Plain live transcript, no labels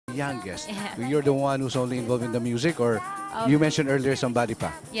Youngest. Yeah. You're the one who's only involved in the music, or you mentioned earlier somebody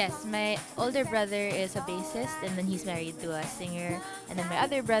pa? Yes, my older brother is a bassist and then he's married to a singer. And then my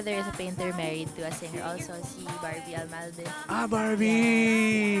other brother is a painter married to a singer also, si Barbie Almalde. Ah,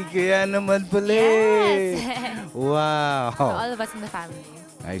 Barbie! Kaya naman pala Yes! Wow! So all of us in the family.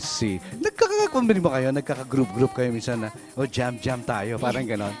 I see. Nagkakakumbini ba kayo? Nagkaka-group-group kayo minsan na, oh, jam-jam tayo, parang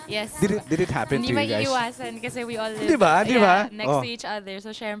ganon? Yes. Did it happen to Hindi you guys? maiiwasan kasi we all live Di ba? Di ba? next Oh. to each other.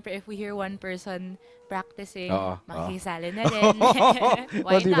 So, syempre, if we hear one person practicing, Oo, makikisali na rin.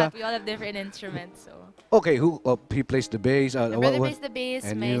 Why Oh, diba? not? We all have different instruments. So. Okay, he plays the bass? My brother plays the bass,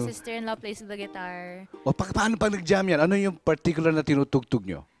 And my you? sister-in-law plays the guitar. O, paano pag nag-jam yan? Ano yung particular na tinutugtog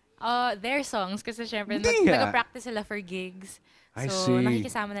nyo? Their songs, kasi syempre, Hindi nga. nag-practice sila for gigs. I So, see.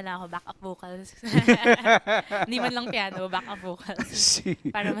 nakikisama na lang ako, backup vocals. Hindi man lang piano, backup vocals. See.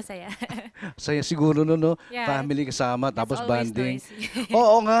 Para masaya. Saya siguro no? Yeah. Family kasama, tapos always banding. noisy.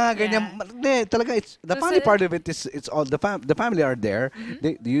 Oo nga, ganyan. Yeah. Hindi, talaga, the So, funny part of it is, it's all, the family are there.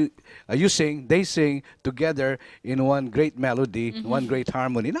 You sing, they sing together in one great melody, one great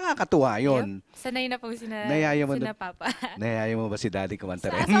harmony. Nakakatuwa yun. Yep. Sanay na po sina Papa. Nayaya mo ba si daddy kumanta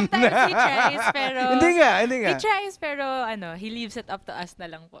rin? Sometimes he tries, pero... Hindi nga. He tries, pero he leaves it up to us na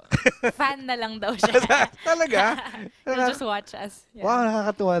lang po. Fan na lang daw siya. Talaga? He'll just watch us. Yeah. Wow,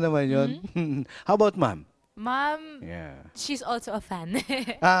 nakakatuwa naman yun. How about mom? Mom, Yeah. she's also a fan.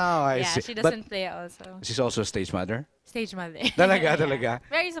 Oh, I Yeah, see. she doesn't play also. She's also a stage mother? Stage mother. Talaga.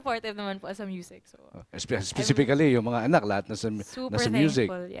 Very supportive naman po sa music. So. Specifically, yung mga anak, lahat nasa Super music.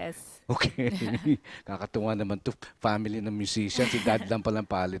 thankful, yes. Okay. Kakatuwa naman to. Family ng musician. Si dad lang palang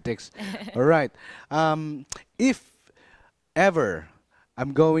politics. Alright. If ever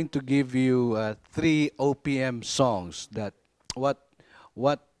I'm going to give you 3 OPM songs that what's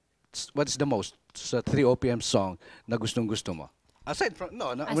the most sa 3 OPM song na gustong-gusto mo? Aside from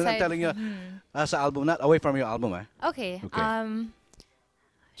I'm telling you sa album, not away from your album, eh. Okay.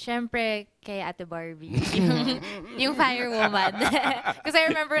 Syempre kay Ate Barbie. yung Fire Woman. Because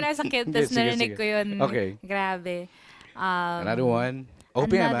I remember na as a kid, tapos narinig ko yun. Okay. Grabe. Another one.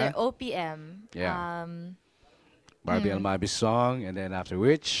 OPM, Another eh? OPM. Yeah. Barbie Almabi's song, and then after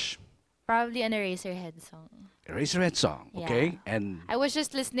which? Probably an Eraserhead song. Eraserhead song, okay? Yeah. And I was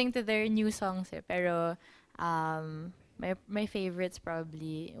just listening to their new songs, pero my favorites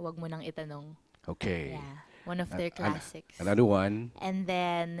probably Wag Mo Nang Itanong. okay. Yeah. One of their classics. Another one. And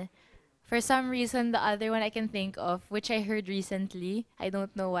then, for some reason, the other one I can think of, which I heard recently, I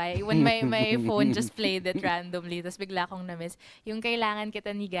don't know why, when my phone just played it randomly, tapos bigla kong na-miss, yung Kailangan Kita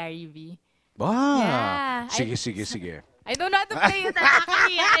ni Gary V. Wow. Yeah. Sige. I don't know how to play it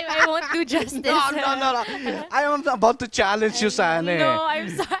actually. I won't do justice. No. I am about to challenge you sana eh. No, I'm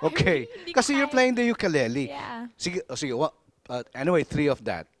sorry. Okay. Hindi ko Kasi you're kaya. playing the ukulele. Yeah. Sige. Anyway, 3 of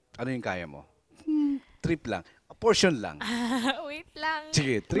that. Ano yung kaya mo? Trip lang. A portion lang. Wait lang.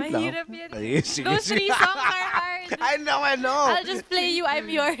 Sige, trip lang. Mahirap yan. Ay, sige. Those 3 songs are hard. I know. I'll just play you I'm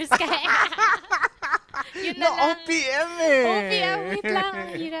Yours. Yun na No, lang. OPM eh. OPM, wait lang.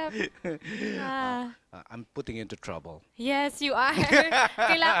 Mahirap. I'm putting you into trouble. Yes, you are.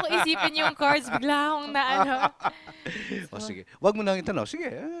 Kailangan ko isipin yung chords. Bigla akong na ano. O sige. Wag mo nang itanong. Sige,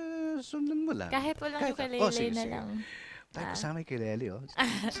 sundan mo lang. Kahit walang ukulele sige, na sige. lang. Tayo kasama yung kilele, oh.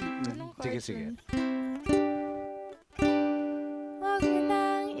 Anong chords Sige. yun? Huwag mo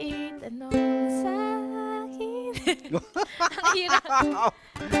nang itanong sa akin. Ang hirap.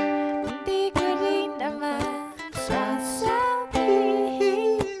 Hindi ko rin naman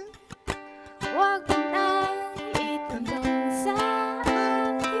sasabihin. Huwag mo nang itanong sa akin.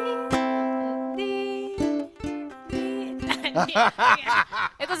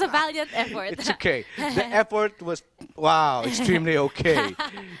 It was a valiant effort. It's okay. The effort was, wow, extremely okay.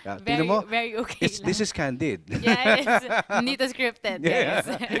 Tingnan mo, Very okay this is candid. Yes, hindi to scripted, guys.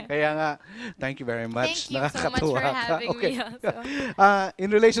 Kaya nga, thank you very much. Thank you so much for having me also. In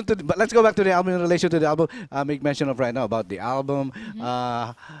relation to, but let's go back to the album. In relation to the album, make mention of right now about the album.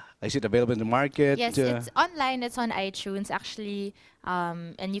 Is it available in the market? Yes, it's online. It's on iTunes, actually.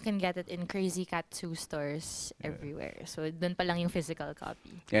 And you can get it in Crazy Cat 2 stores everywhere. So, dun pa lang yung physical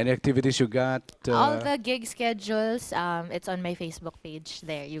copy. Any activities you got? All the gig schedules, it's on my Facebook page.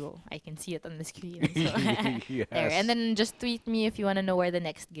 There you go. I can see it on the screen. So Yes. there. And then just tweet me if you want to know where the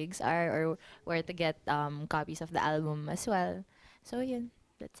next gigs are or where to get copies of the album as well. So, yun.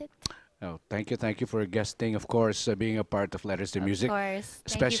 That's it. Oh, thank you for guesting, of course, being a part of Letters to Music. Of course.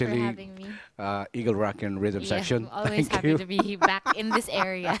 Especially Thank you for having me. Eagle Rock and Rhythm Section. I'm always Thank happy you. to be back in this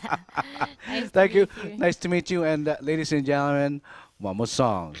area. Nice to Thank you. meet Nice to meet you. And ladies and gentlemen, one more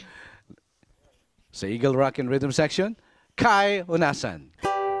song. Sa Eagle Rock and Rhythm Section, Kai Honasan.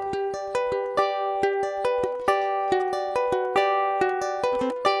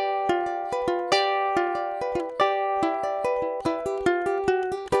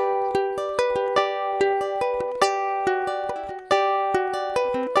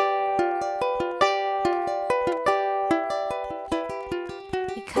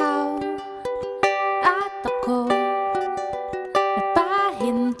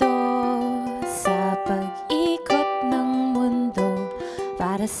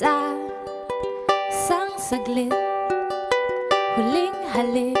 Para sa isang saglit, huling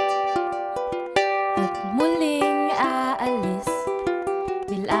halik, at muling aalis,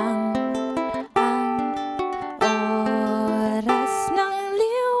 bilang ang oras ng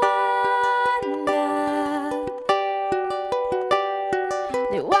liwanag.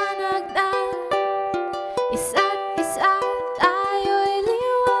 Liwanag na isa't isa, tayo'y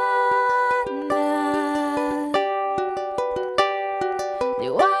liwanag.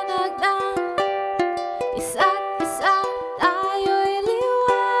 Liwanag na isa't isa, tayo'y liwanag.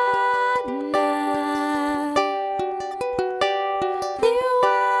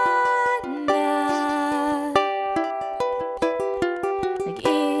 Liwanag.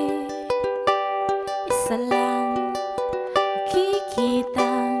 Nag-iisa lang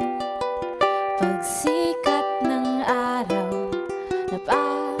nakikitang pagsikat ng araw,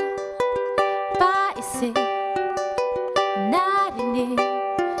 napapaisip, narinig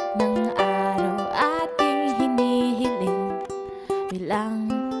ng araw, ating hinihiling, bilang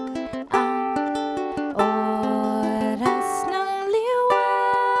ang oras ng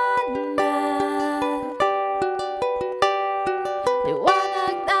liwanag.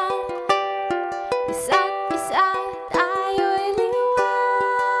 Liwanag na isa't isa, tayo'y liwanag.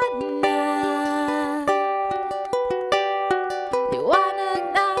 Liwanag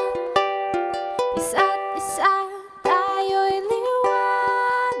na isa't isa, tayo'y liwanag.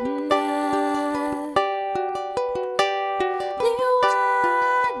 Liwanag.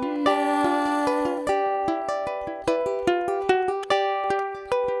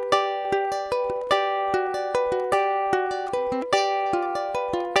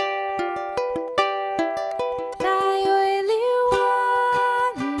 Tayo'y liwanag.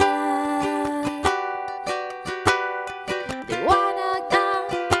 Liwanag na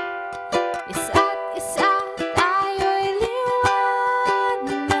isa't isa, tayo'y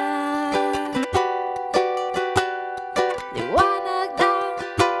liwanag. Liwanag na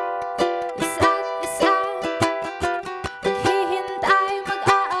isa't isa, maghihintay,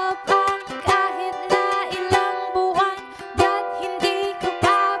 mag-aabang, kahit na ilang buwan, dat hindi ka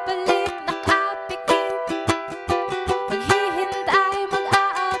babalik, nakapikit. Maghihintay,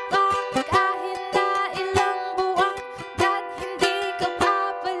 mag-aabang, kahit na ilang buwan, dat hindi ka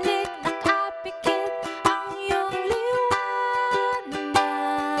babalik, nakapikit ang iyong liwanag.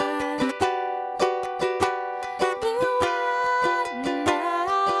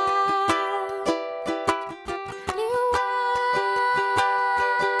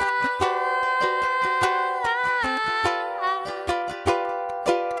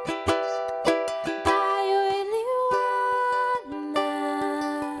 Tayo'y liwanag.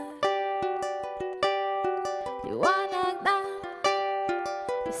 Liwanag na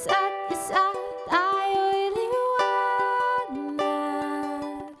isa't isa, tayo'y liwanag.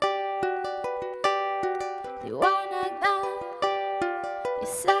 Liwanag na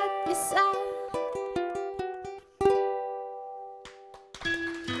isa't isa.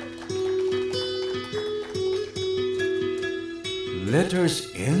 Letters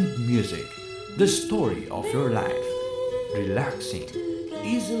and music, the story of your life. Relaxing,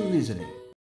 easy listening.